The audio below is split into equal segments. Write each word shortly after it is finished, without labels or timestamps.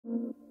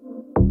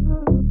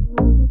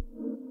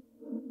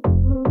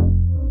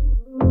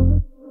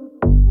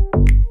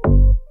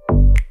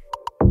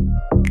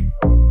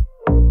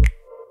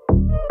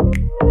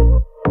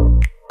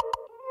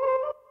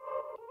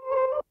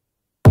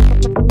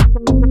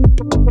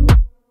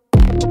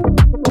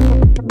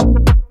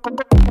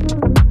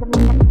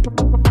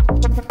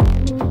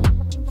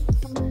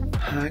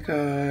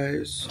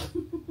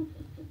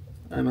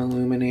I'm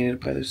illuminated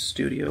by the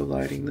studio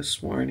lighting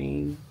this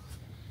morning.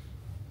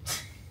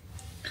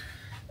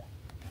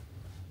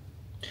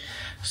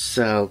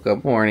 So,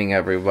 good morning,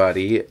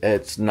 everybody.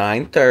 It's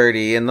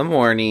 9:30 in the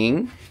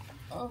morning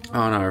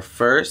on our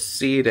first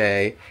sea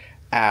day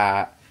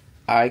at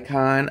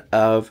Icon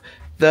of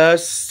the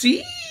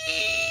Seas.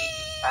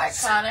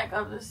 Iconic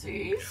of the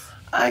Seas.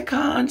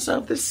 Icons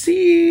of the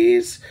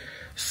Seas.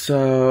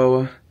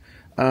 So,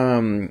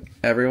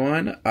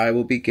 everyone, I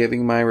will be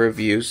giving my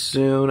review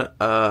soon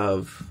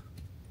of...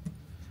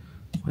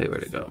 Wait,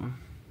 where'd it go?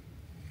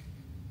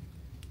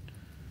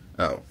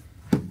 Oh.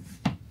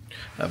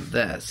 Of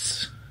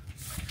this.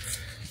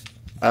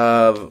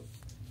 Of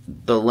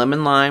the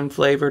lemon lime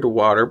flavored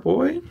water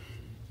boy.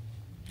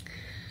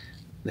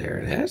 There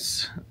it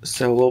is.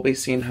 So we'll be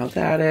seeing how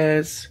that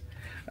is.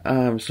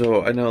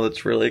 So I know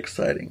that's really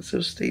exciting,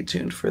 so stay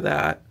tuned for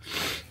that.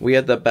 We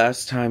had the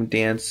best time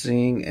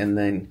dancing, and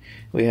then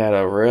we had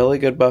a really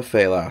good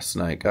buffet last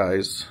night,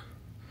 guys.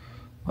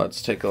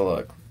 Let's take a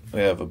look. We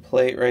have a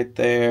plate right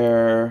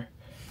there.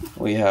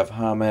 We have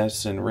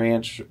hummus and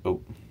ranch. Oh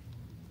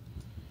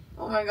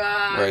my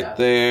god. Right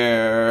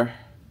there.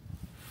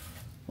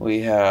 We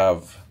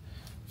have,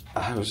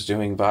 I was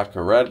doing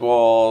vodka Red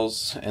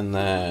Bulls, and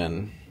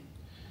then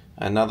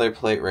another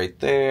plate right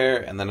there,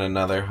 and then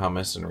another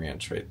hummus and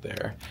ranch right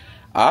there.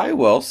 I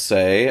will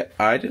say,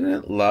 I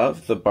didn't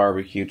love the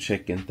barbecue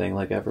chicken thing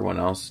like everyone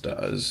else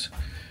does.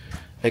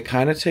 It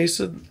kind of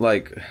tasted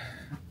like,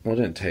 well, it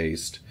didn't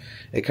taste.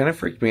 It kind of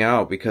freaked me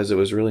out because it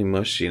was really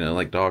mushy and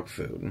like dog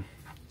food.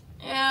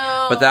 Ew.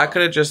 But that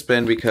could have just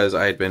been because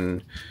I had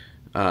been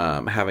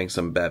having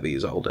some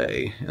bevies all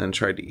day and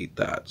tried to eat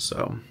that,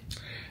 so.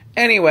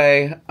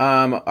 Anyway,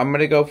 I'm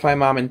gonna go find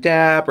Mom and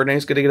Dad.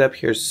 Renee's gonna get up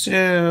here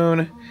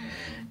soon.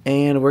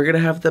 And we're gonna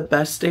have the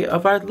best day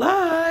of our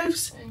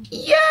lives.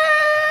 Yay!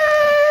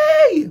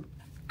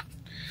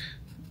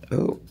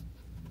 Oh.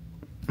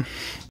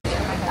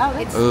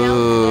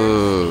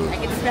 Ooh. I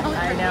can smell it.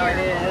 I know it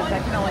is. I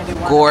can only do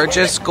one.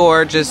 Gorgeous,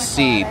 gorgeous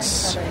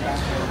seats.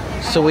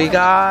 So we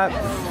got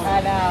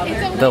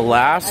the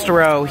last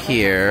row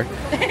here.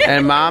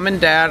 And Mom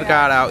and Dad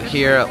got out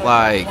here at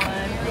like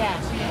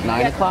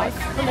 9 o'clock?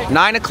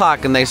 9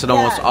 o'clock, and they said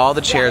almost all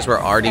the chairs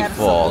were already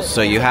full.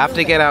 So you have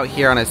to get out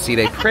here on a sea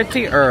day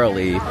pretty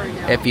early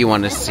if you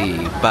want to see.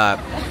 But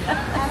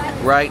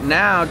right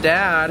now,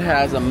 Dad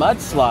has a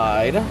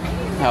mudslide.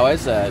 How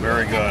is it?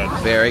 Very good.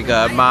 Very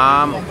good.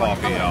 Mom?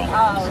 Coffee,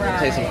 yeah.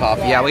 Taste some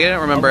coffee. Yeah, we didn't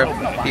remember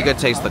if you could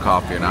taste the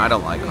coffee or not. I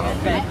don't like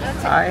coffee.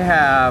 I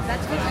have,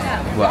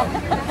 well,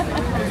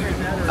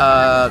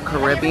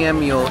 Caribbean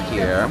Mule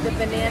here. The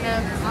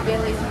banana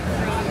Bailey's.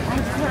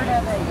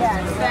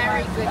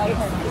 Very good.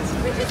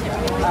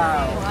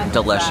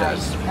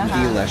 Delicious.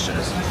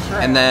 Delicious.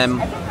 And then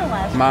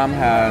Mom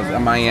has a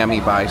Miami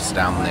Vice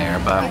down there,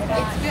 but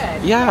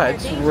yeah,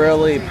 it's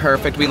really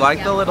perfect. We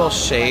like the little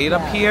shade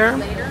up here,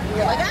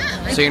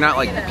 so you're not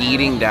like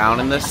beating down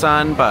in the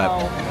sun, but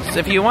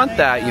if you want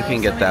that, you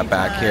can get that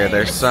back here.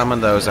 There's some of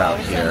those out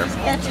here.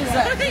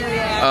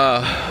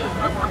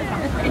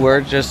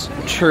 We're just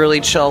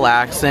truly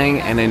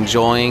chillaxing and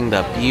enjoying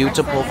the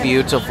beautiful,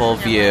 beautiful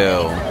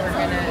view.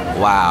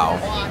 Wow.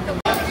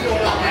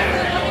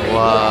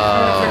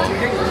 Whoa.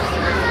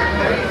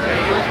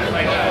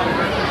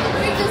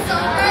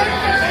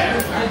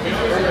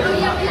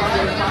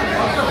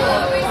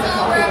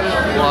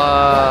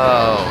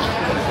 Whoa.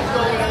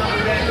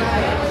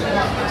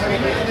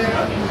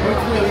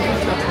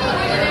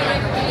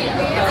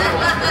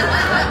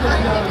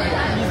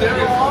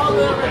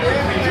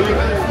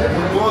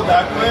 Go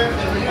that way.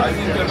 I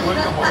think they're going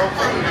to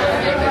Morocco.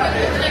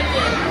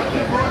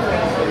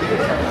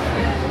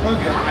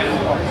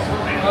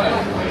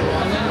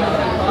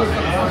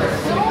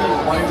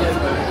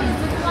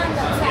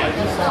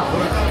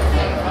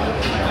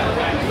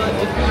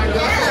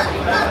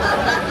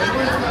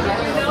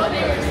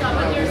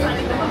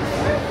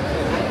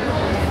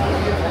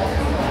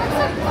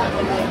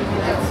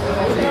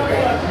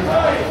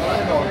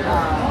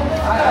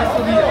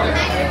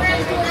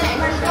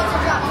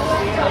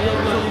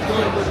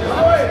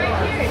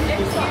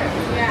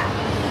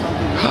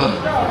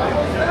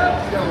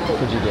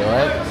 Could you do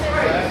it?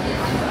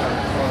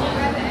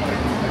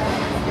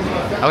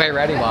 Okay,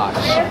 ready, watch.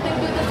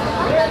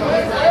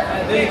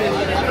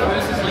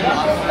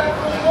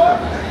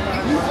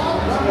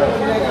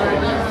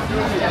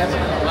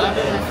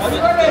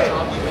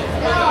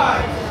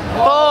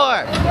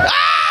 Four.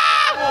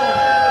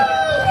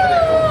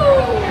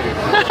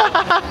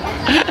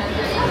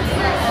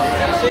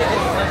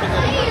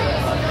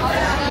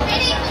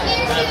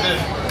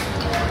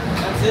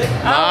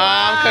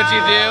 Mom, could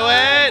you do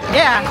it?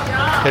 Yeah.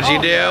 Could you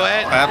do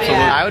it?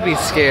 Absolutely. I would be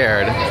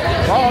scared.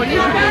 Oh, you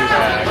can do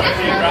that.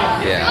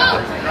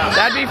 Yeah.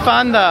 That'd be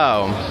fun,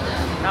 though.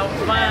 How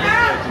fun.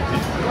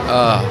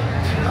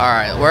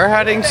 Alright, we're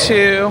heading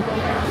to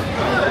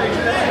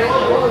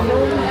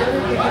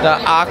the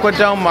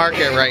Aquadome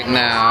Market right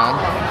now.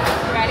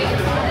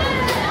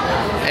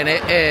 And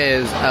it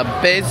is a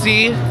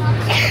busy,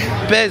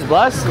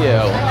 bless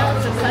you.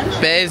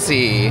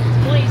 busy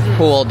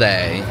pool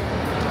day.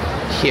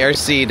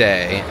 PRC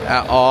day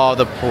at all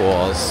the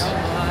pools.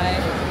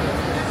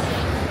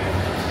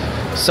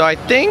 So I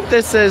think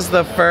this is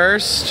the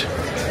first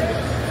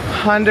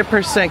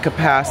 100%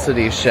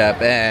 capacity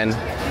ship, and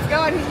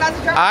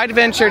I'd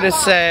venture to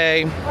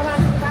say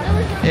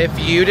if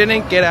you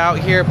didn't get out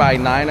here by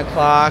 9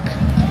 o'clock,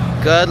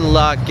 good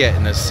luck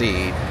getting a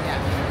seat.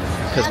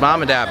 Because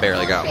Mom and Dad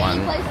barely got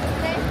one.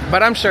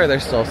 But I'm sure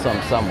there's still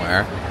some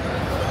somewhere.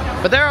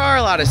 But there are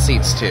a lot of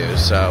seats too,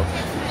 so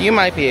you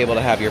might be able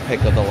to have your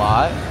pick of the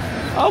lot.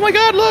 Oh my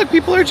God, look,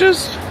 people are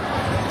just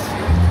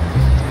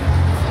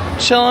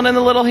chilling in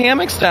the little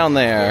hammocks down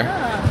there.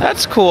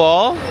 That's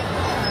cool.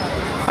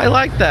 I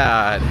like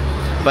that.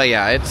 But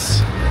yeah,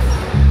 it's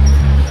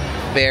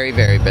very,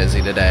 very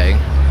busy today.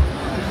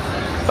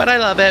 But I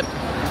love it.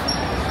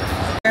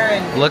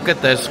 Look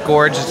at this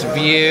gorgeous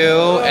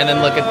view, and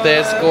then look at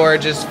this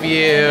gorgeous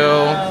view.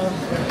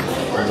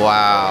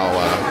 Wow.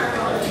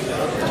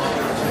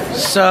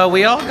 So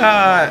we all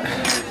got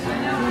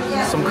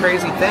some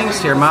crazy things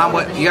here. Mom,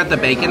 what, you got the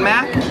bacon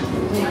mac?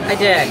 I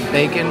did.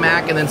 Bacon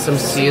mac and then some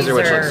Caesar,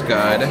 which looks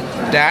good.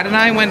 Dad and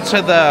I went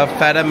to the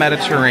Feta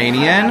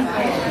Mediterranean,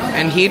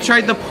 and he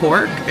tried the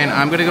pork, and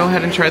I'm gonna go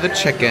ahead and try the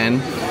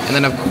chicken. And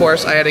then of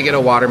course I had to get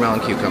a watermelon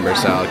cucumber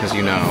salad because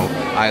you know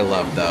I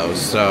love those.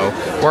 So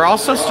we're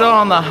also still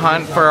on the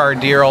hunt for our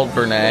dear old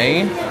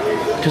Brene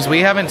because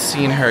we haven't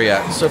seen her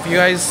yet. So if you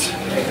guys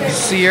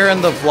see her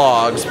in the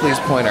vlogs, please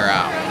point her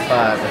out.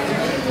 But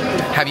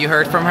have you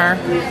heard from her?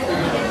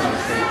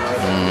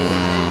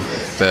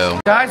 Boo.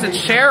 Guys, it's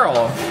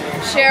Cheryl.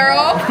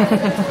 Cheryl?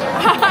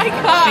 Oh my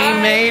God. She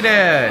made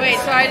it. Wait,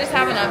 so I just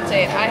have an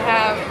update. I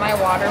have my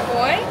Water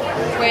Boy,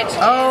 which is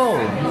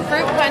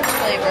fruit punch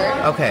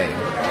flavored. Okay.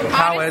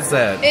 How is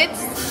it? It's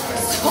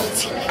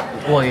salty.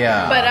 Well,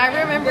 yeah. But I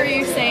remember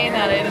you saying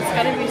that it's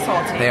gonna be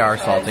salty. They are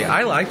salty.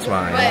 I liked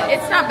mine. But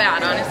it's not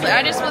bad, honestly.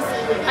 I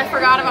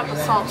forgot about the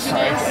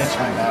saltiness.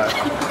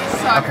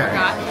 So I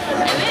forgot.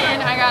 And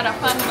then I got a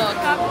fun little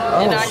cup,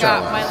 and I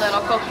got my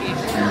little cookie.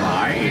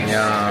 Nice.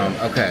 Yum.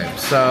 Okay,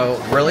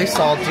 so really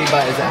salty,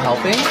 but is it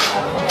helping?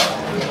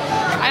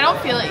 I don't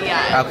feel it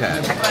yet.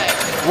 Okay.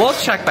 But We'll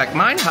check back.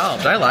 Mine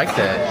helped. I liked it.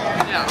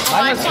 yeah,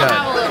 Mine I was still good.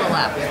 have a little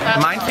left.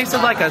 That's Mine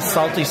tasted like a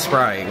salty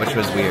Sprite, which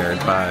was weird,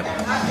 but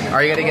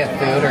are you gonna get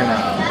food or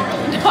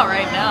no? not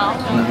right now.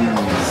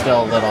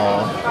 Still a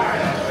little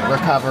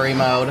recovery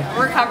mode.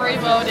 Recovery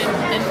mode in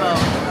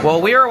mode.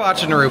 Well, we were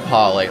watching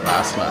RuPaul late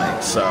last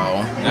night, so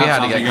we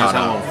had to get caught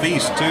up. a little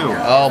feast too.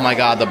 Oh my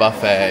God, the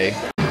buffet.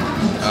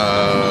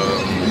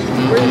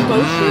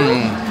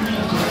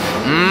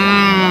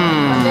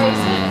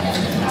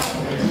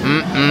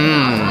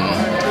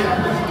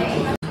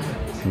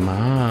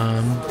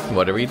 Mom,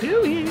 what are we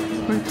doing?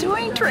 We're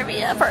doing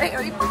trivia for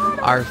Harry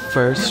Potter. Our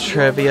first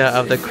trivia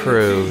of the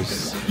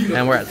cruise.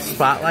 And we're at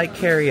Spotlight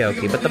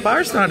Karaoke, but the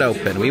bar's not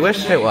open. We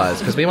wish it was,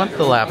 because we want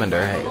the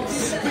lavender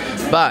haze.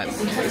 But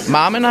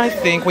Mom and I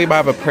think we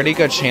have a pretty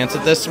good chance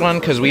at this one,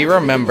 because we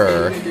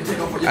remember,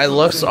 it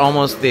looks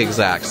almost the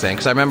exact same,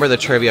 because I remember the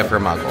trivia for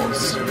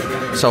Muggles.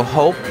 So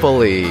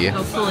hopefully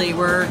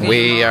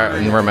we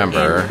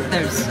remember.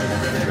 There's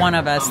one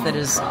of us that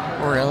is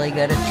really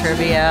good at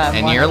trivia.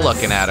 And you're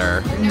looking at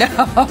her. No.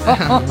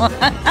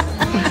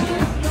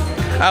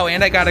 Oh,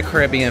 and I got a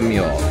Caribbean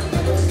mule.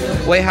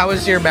 Wait, how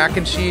was your mac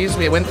and cheese?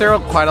 We went through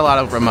quite a lot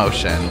of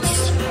emotions.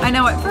 I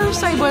know at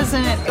first it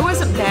wasn't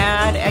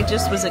bad. I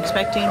just was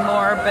expecting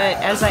more, but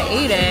as I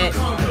ate it,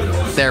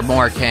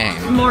 More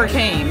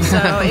came.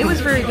 So it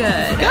was very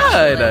good.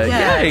 Good.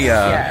 Yes, Yay.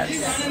 yes.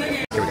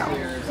 Here we go.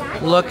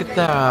 Look at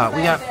that.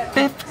 We got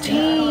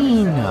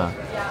 15.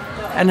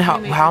 And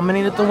how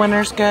many did the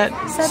winners get?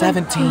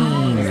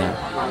 17.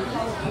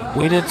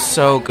 We did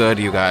so good,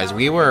 you guys.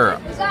 We were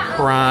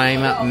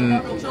prime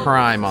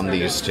on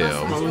these two.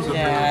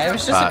 Yeah, it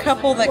was just a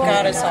couple that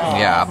got us all.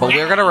 Yeah, but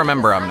we're gonna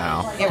remember them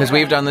now because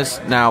we've done this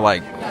now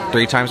like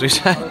 3 times. We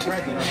said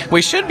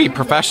we should be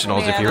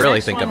professionals if you really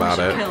think about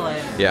it.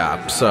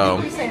 Yeah.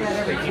 So,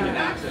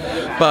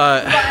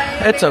 but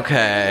it's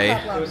okay.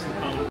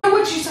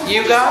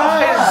 You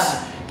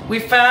guys, we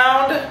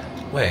found.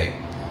 Wait.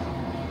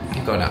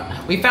 Keep going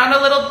up. We found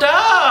a little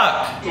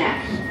duck!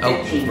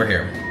 Oh, we're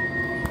here.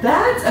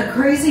 That's a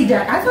crazy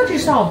duck. I thought you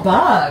saw a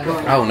bug.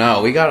 Oh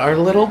no, we got our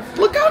little.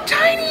 Look how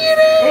tiny it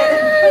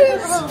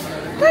is!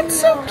 That's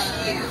so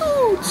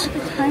cute!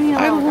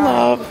 I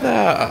love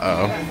that.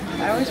 Uh-oh.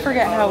 I always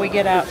forget how we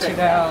get out to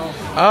go.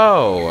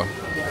 Oh.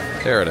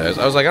 There it is.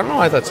 I was like, I don't know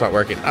why that's not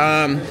working.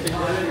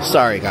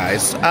 Sorry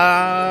guys.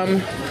 I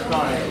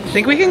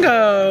think we can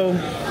go.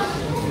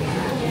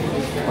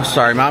 Oh,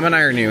 sorry, Mom and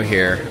I are new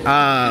here.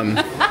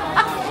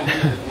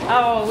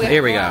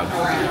 Here we go.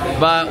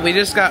 But we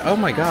just got, oh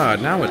my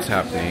God, now what's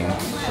happening?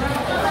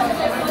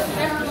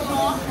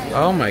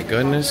 Oh my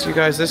goodness, you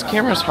guys, this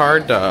camera's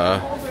hard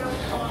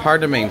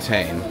to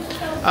maintain.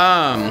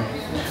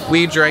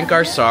 We drank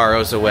our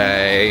sorrows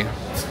away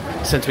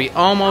since we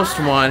almost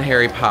won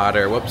Harry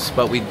Potter. Whoops,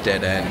 but we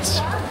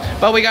didn't.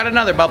 But we got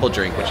another bubble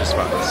drink, which is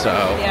fun. So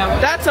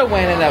that's a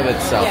win in of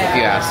itself, if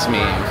you ask me.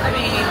 I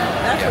mean,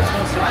 that's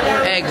what's supposed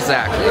to be.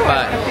 Exactly,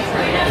 but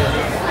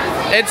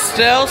it's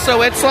still,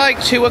 so it's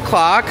like 2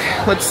 o'clock.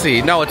 Let's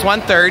see. No, it's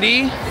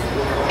 1:30.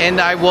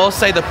 And I will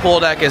say the pool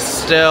deck is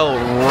still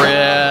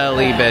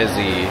really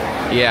busy.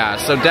 Yeah,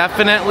 so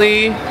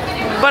definitely.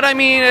 But I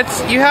mean,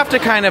 you have to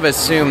kind of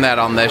assume that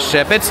on this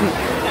ship.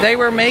 They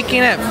were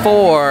making it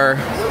for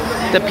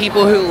the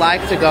people who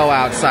like to go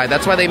outside.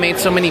 That's why they made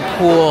so many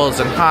pools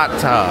and hot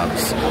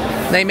tubs.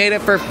 They made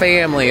it for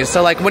families.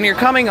 So like when you're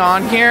coming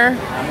on here,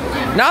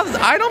 now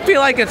I don't feel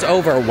like it's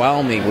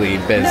overwhelmingly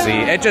busy.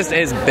 No. It just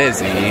is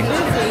busy.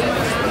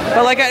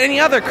 But like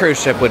any other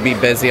cruise ship would be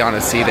busy on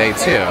a sea day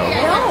too.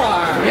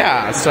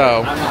 Yeah,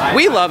 so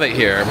we love it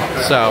here.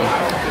 So,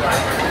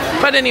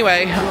 but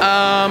anyway,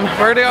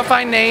 we're gonna go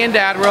find Nay and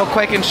Dad real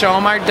quick and show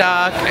them our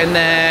duck, and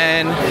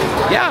then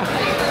yeah,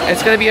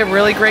 it's gonna be a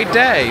really great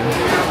day.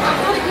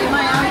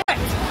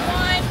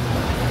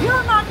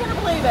 You're not gonna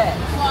believe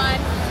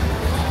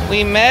it.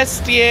 We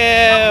missed you.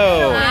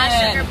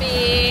 Sugar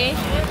bee.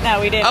 No,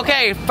 we didn't.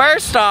 Okay,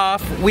 first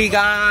off, we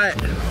got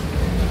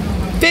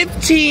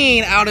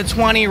 15 out of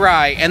 20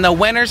 right, and the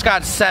winners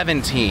got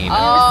 17.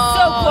 Oh,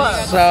 so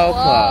close. So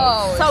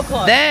close. So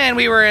close. Then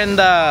we were in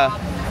the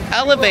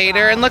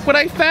elevator, and look what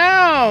I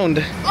found.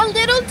 A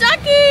little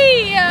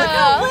ducky. Look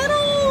how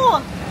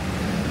little.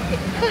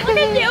 Look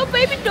at little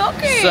baby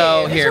ducky.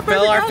 So here,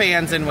 fill our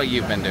fans in what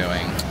you've been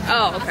doing.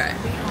 Oh, okay.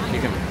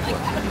 You can.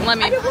 Let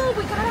me.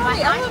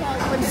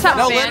 What's up,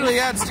 No, man? literally,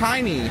 yeah, it's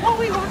tiny. Oh,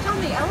 we walked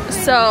on the elevator.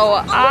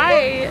 So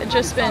I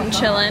just been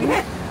chilling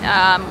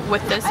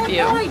with this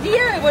view. I had no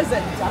idea it was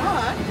a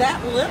duck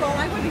that little.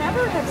 I would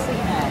never have seen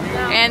it.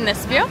 And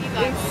this view.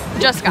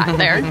 Just got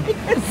there.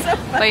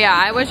 But yeah,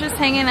 I was just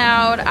hanging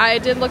out. I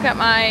did look at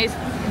my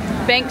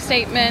bank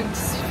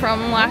statements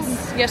from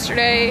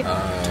yesterday.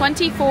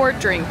 24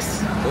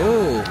 drinks.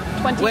 Ooh.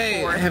 24.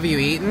 Wait, have you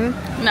eaten?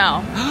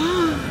 No.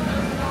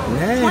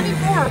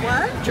 24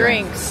 what?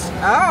 Drinks.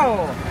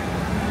 Oh.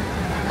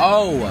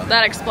 Oh.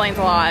 That explains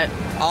a lot.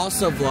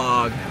 Also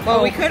vlog.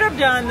 Well, we could have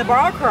done the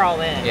bar crawl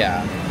then.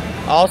 Yeah.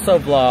 Also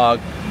vlog.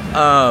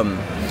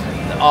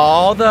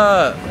 All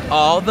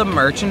the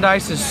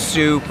merchandise is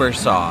super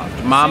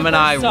soft. Mom and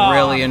I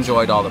really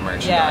enjoyed all the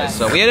merchandise. Yes.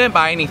 So we didn't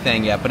buy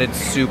anything yet, but it's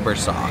super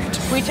soft.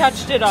 We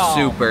touched it all.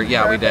 Super,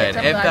 yeah, we did.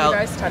 I'm glad you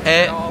guys touched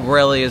it all.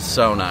 Really is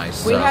so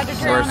nice. We so had to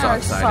drown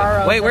our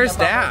sorrows. Wait, in where's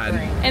the bubble Dad?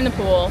 drink. In the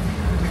pool.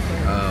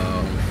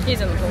 Oh.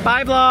 He's in the pool.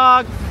 Bye,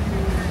 vlog.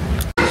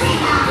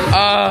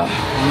 Oh,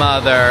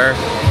 mother.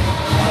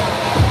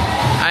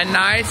 A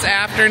nice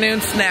afternoon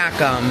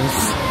snackums.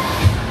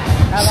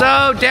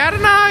 So, Dad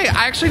and I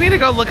actually need to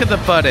go look at the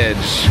footage.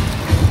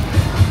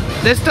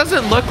 This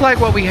doesn't look like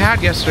what we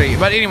had yesterday.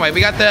 But anyway,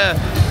 we got the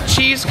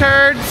cheese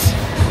curds.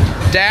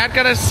 Dad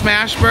got a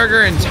smash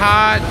burger and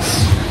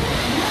tots.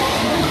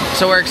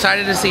 So we're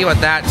excited to see what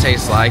that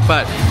tastes like.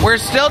 But we're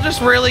still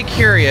just really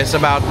curious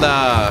about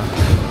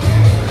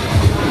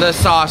the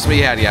sauce we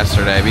had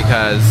yesterday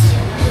because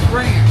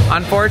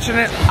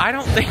unfortunately, I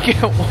don't think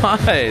it was.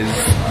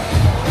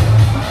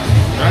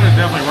 That is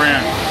definitely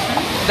ranch.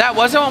 That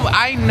wasn't what,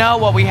 I know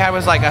what we had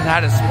was like, it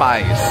had a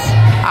spice.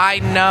 I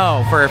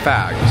know for a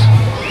fact.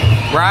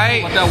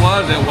 Right? What that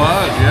was,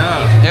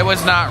 yeah. It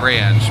was not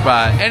ranch,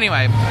 but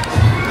anyway,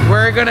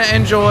 we're gonna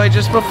enjoy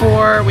just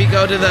before we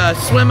go to the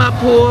swim up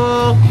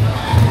pool,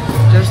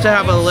 just to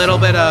have a little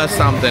bit of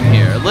something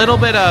here. A little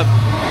bit of,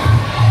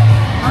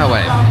 oh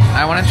wait,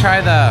 I wanna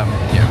try the,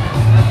 here.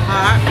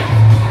 Hot?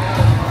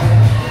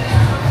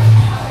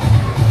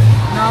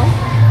 No?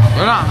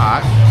 They're not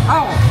hot.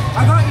 Oh,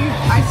 I thought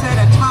I said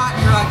it's hot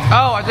and you're like,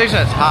 Oh, I think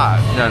that's hot.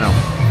 No.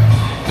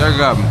 They're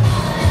good.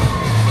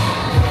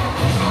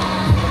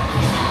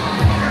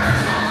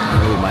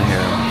 Ooh, my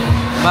hair.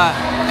 But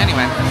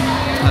anyway,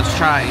 let's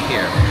try it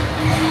here.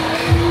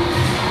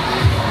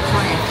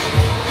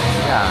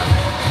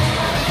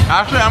 Yeah.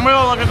 Actually, I'm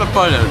gonna look at the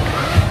footage.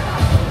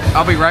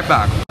 I'll be right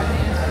back.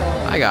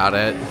 I got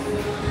it.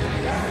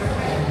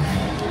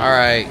 All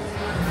right,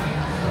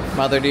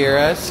 Mother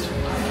Dearest.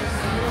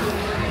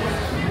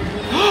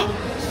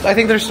 I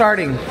think they're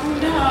starting.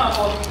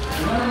 no.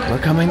 We're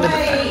coming to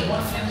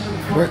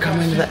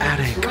the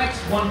attic.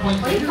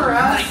 Wait for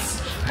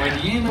us. By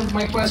the end of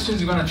my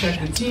questions, you're gonna check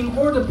the team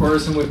or the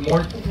person with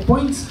more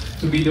points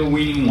to be the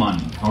winning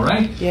one. All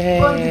right? Yay.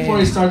 But before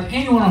I start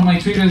any one of my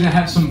triggers, I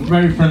have some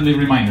very friendly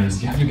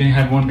reminders. You can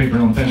have one paper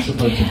and pencil.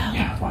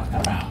 Yeah, what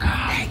around?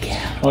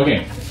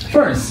 Okay.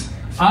 First,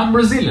 I'm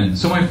Brazilian,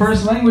 so my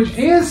first language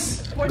is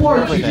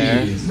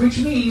Portuguese, which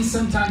means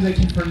sometimes I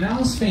can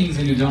pronounce things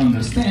and you don't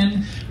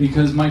understand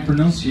because my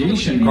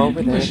pronunciation in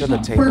English is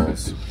not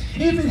perfect.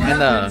 If it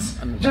happens,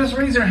 just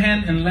raise your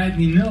hand and let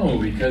me know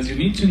because you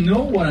need to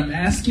know what I'm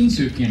asking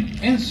so you can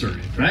answer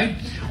it, right?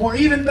 Or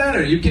even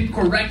better, you can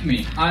correct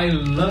me. I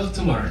love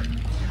to learn.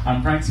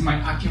 I'm practicing my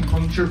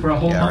acupuncture for a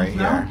whole month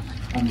now.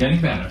 I'm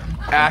getting better.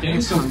 Okay,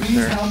 so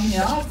please help me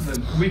out.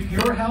 With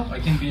your help, I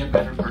can be a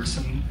better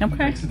person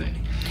today.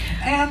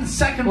 And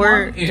second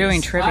We're one is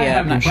doing trivia, I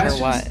have I'm not the sure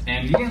questions what.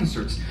 and the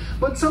answers.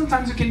 but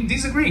sometimes you can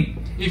disagree.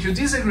 If you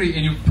disagree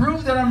and you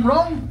prove that I'm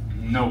wrong,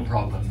 no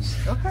problems.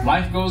 Okay.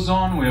 Life goes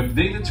on, we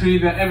update the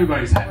trivia,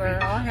 everybody's happy. We're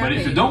all happy. But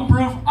if you don't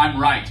prove, I'm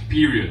right,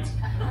 period.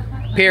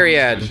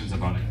 Period. No questions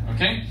about it,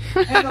 okay?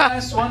 And the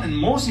last one and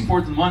most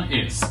important one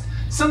is,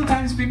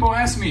 sometimes people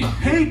ask me,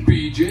 hey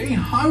PJ,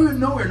 how do you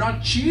know we're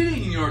not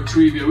cheating in your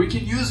trivia? We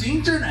can use the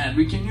internet,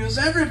 we can use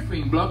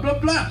everything, blah, blah,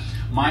 blah.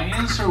 My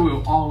answer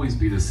will always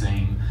be the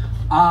same.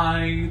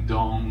 I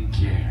don't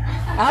care.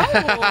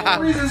 The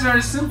reason is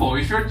very simple.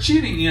 If you're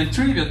cheating in a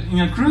trivia,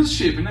 in a cruise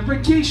ship, in a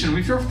vacation,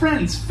 with your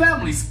friends,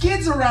 families,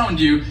 kids around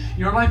you,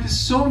 your life is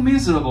so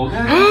miserable. They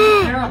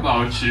don't care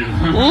about you.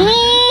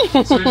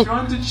 So if you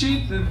want to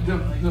cheat,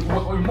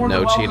 more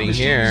no cheating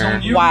here.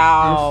 You.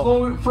 Wow.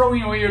 You're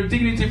throwing away your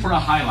dignity for a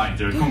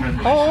highlighter.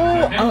 Congratulations.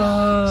 Okay?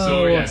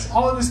 So yes,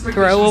 all of this.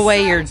 Throw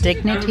away your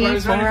dignity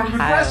for a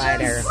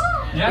highlighter.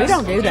 Yes? We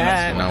don't do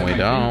that. No, we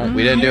don't.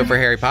 We didn't do it for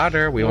Harry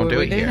Potter. We won't do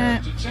it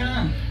here.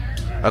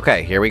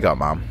 Okay, here we go,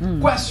 Mom.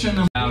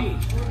 Question.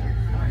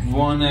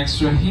 One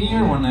extra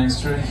here, one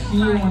extra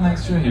here, one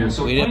extra here.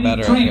 So we did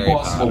better at 23 Harry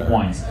possible Potter.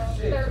 Points.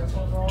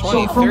 23.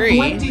 So from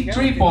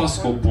 23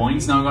 possible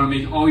points, now I'm gonna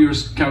make all your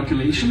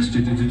calculations.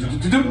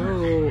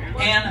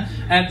 And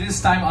at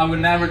this time, I will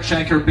never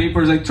check your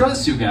papers. I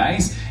trust you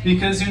guys,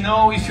 because you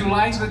know, if you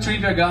like the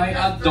trivia guy,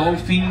 a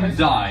dolphin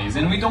dies,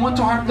 and we don't want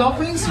to harm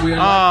dolphins. We are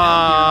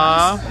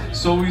not,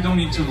 so we don't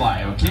need to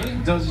lie. Okay?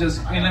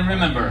 Just and then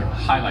remember,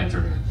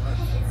 highlighter.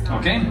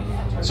 Okay?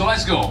 So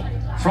let's go.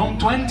 From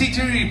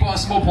 23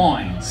 possible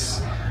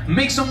points,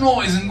 make some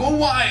noise and go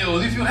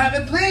wild if you have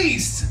at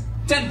least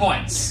 10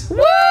 points. Woo!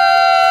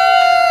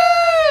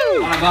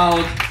 What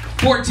about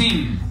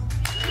 14?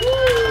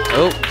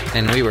 Oh,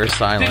 and we were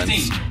silenced.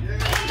 15.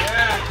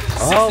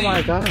 Oh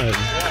my God.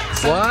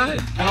 17. What?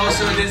 And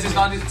also, this is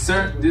not it,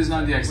 sir. This is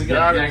not the exit. The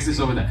exit is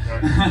over there.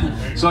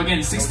 So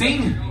again,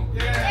 16,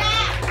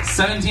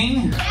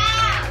 17,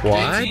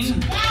 What? 18,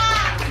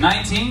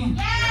 19,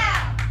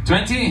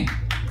 20.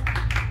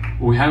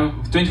 We have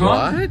 21?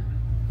 What?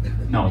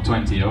 No,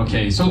 20.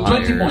 Okay, so 20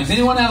 Liars. points.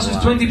 Anyone else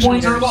with 20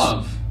 points or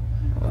above?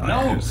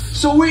 No.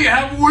 So we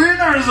have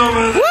winners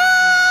over there.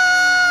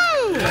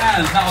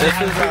 Yes, now This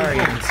we is our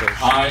have answer.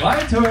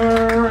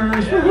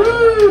 highlighters.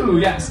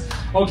 Woohoo! Yes.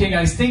 Okay,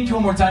 guys, thank you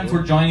one more time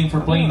for joining, for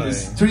playing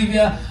this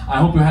trivia. I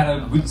hope you had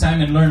a good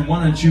time and learned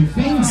one or two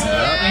things.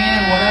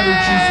 And whatever you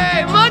choose to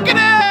do. Look at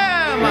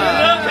him!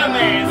 Look at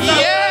me!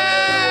 Yeah!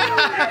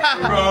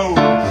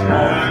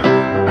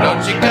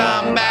 Don't you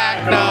come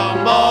back no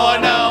more,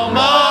 no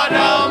more,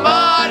 no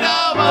more,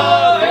 no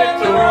more.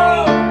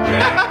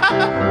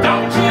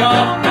 Don't you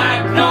come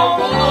back no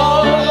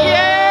more!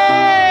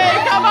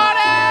 Yay! Come on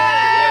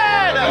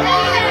in!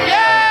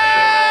 Yeah!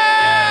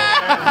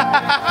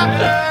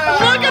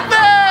 Look at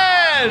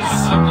this!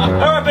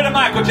 We're a bit of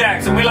Michael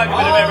Jackson. We like a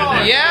bit of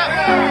everything. Yeah.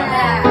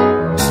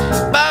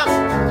 Bum,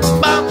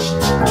 bum.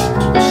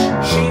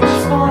 She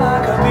just more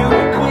like a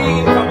beauty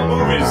queen from a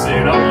movie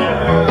scene. Oh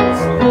yes.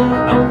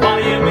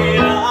 Nobody in me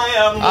and I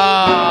am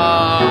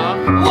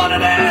one of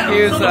them.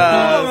 Here's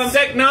on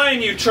deck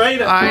 9, you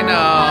traitor. I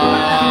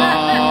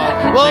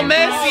know. We'll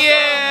miss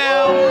you.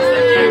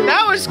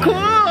 That was cool.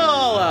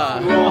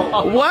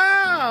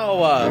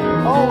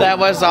 Wow. That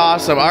was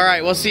awesome. All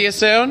right, we'll see you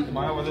soon. Am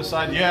I over this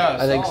side? Yes.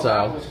 I think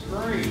so.